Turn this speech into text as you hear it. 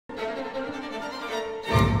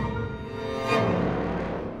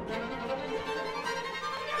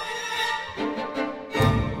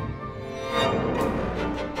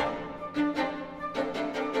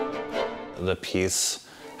piece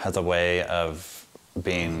has a way of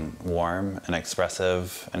being warm and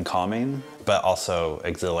expressive and calming, but also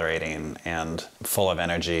exhilarating and full of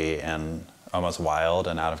energy and almost wild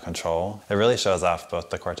and out of control. It really shows off both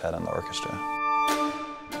the quartet and the orchestra.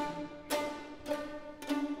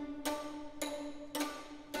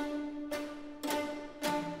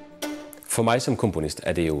 For mig som komponist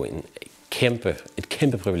er det jo et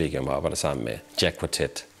kæmpe privilegium at arbejde sammen med Jack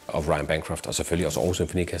Quartet og Ryan Bancroft, og selvfølgelig også Aarhus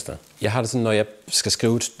Symfoniorkester. Jeg har det sådan, når jeg skal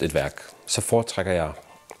skrive et værk, så foretrækker jeg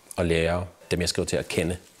at lære dem, jeg skriver til at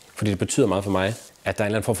kende. Fordi det betyder meget for mig, at der er en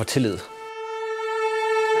eller anden form for tillid.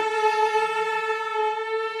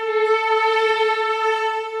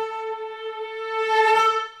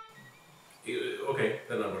 Okay,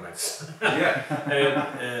 then I'll relax.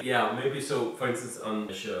 Yeah, maybe so, for instance, on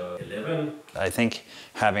measure 11. I think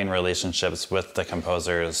having relationships with the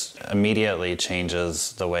composers immediately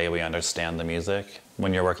changes the way we understand the music.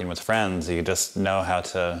 When you're working with friends, you just know how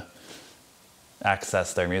to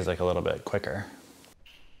access their music a little bit quicker.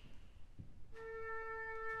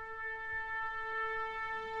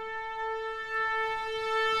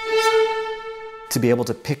 To be able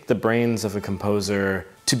to pick the brains of a composer,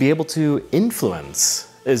 to be able to influence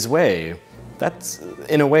his way,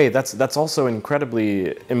 that's also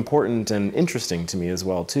incredibly important and interesting to me as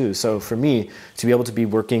well too. So for me, to be able to be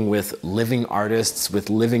working with living artists, with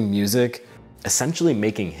living music, essentially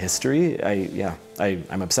making history,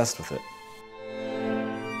 I'm obsessed with it.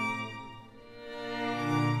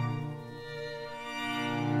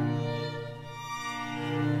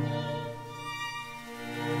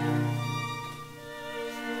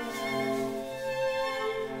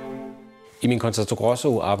 I min Concerto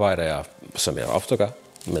Grosso arbejder jeg, som jeg ofte gør,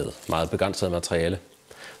 med meget begrænset materiale.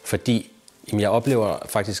 Fordi jeg oplever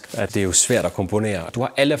faktisk, at det er jo svært at komponere. Du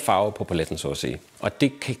har alle farver på paletten, så at sige. Og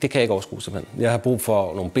det kan jeg ikke overskue simpelthen. Jeg har brug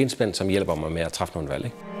for nogle benspænd, som hjælper mig med at træffe nogle valg.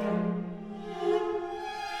 Ikke?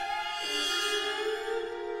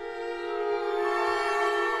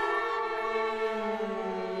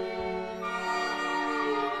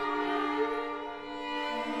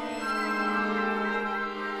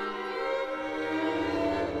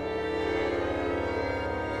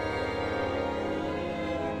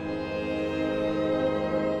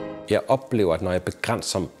 Jeg oplever, at når jeg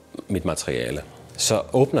begrænser mit materiale, så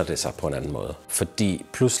åbner det sig på en anden måde. Fordi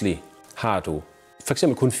pludselig har du for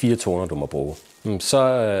eksempel kun 4 toner, du må bruge.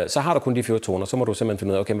 Så har du kun de 4 toner, så må du simpelthen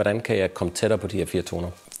finde ud af, okay, hvordan kan jeg komme tættere på de her 4 toner.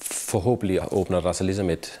 Forhåbentlig åbner der sig ligesom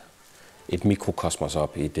et mikrokosmos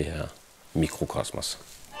op i det her mikrokosmos.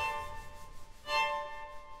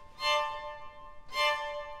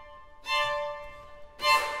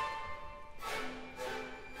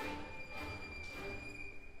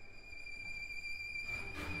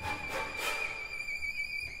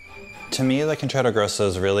 To me, the Concerto Grosso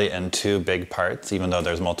is really in 2 big parts, even though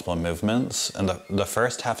there's multiple movements. And the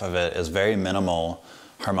first half of it is very minimal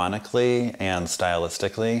harmonically and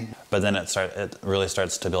stylistically, but then it really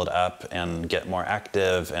starts to build up and get more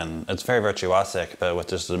active, and it's very virtuosic, but with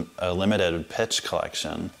just a limited pitch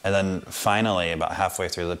collection. And then finally, about halfway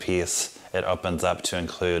through the piece, it opens up to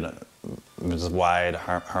include this wide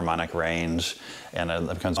harmonic range, and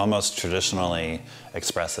it becomes almost traditionally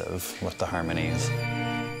expressive with the harmonies.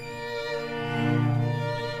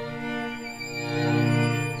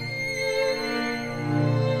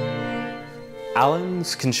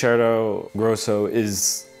 Alan's Concerto Grosso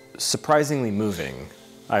is surprisingly moving,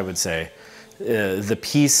 I would say. The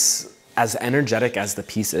piece, as energetic as the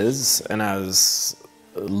piece is, and as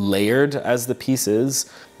layered as the piece is,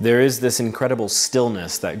 there is this incredible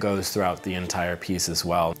stillness that goes throughout the entire piece as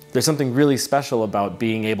well. There's something really special about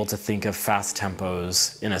being able to think of fast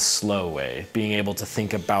tempos in a slow way, being able to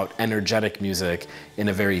think about energetic music in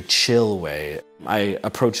a very chill way. I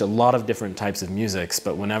approach a lot of different types of musics,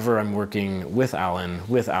 but whenever I'm working with Alan,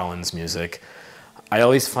 with Alan's music, I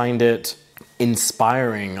always find it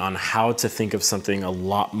inspiring on how to think of something a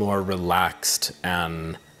lot more relaxed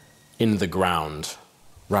and in the ground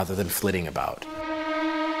rather than flitting about.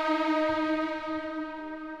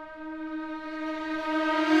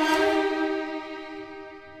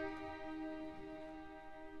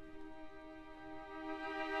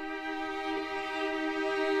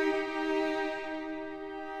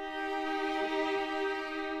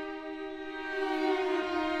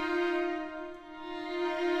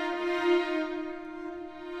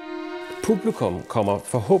 Publikum kommer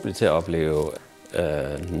forhåbentlig til at opleve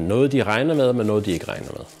noget, de regner med, men noget, de ikke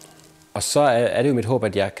regner med. Og så er det jo mit håb,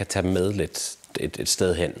 at jeg kan tage med lidt et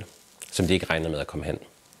sted hen, som de ikke regner med at komme hen.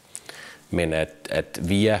 Men at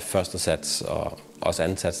via første sats og også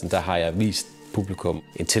anden satsen, der har jeg vist publikum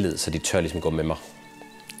en tillid, så de tør ligesom gå med mig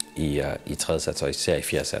i tredje sats og især i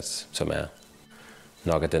fjerde sats, som er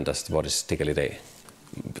nok af den, hvor det stikker lidt af.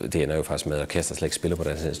 Det ender jo faktisk med, at orkestret slet ikke spiller på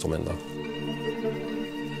deres instrumenter.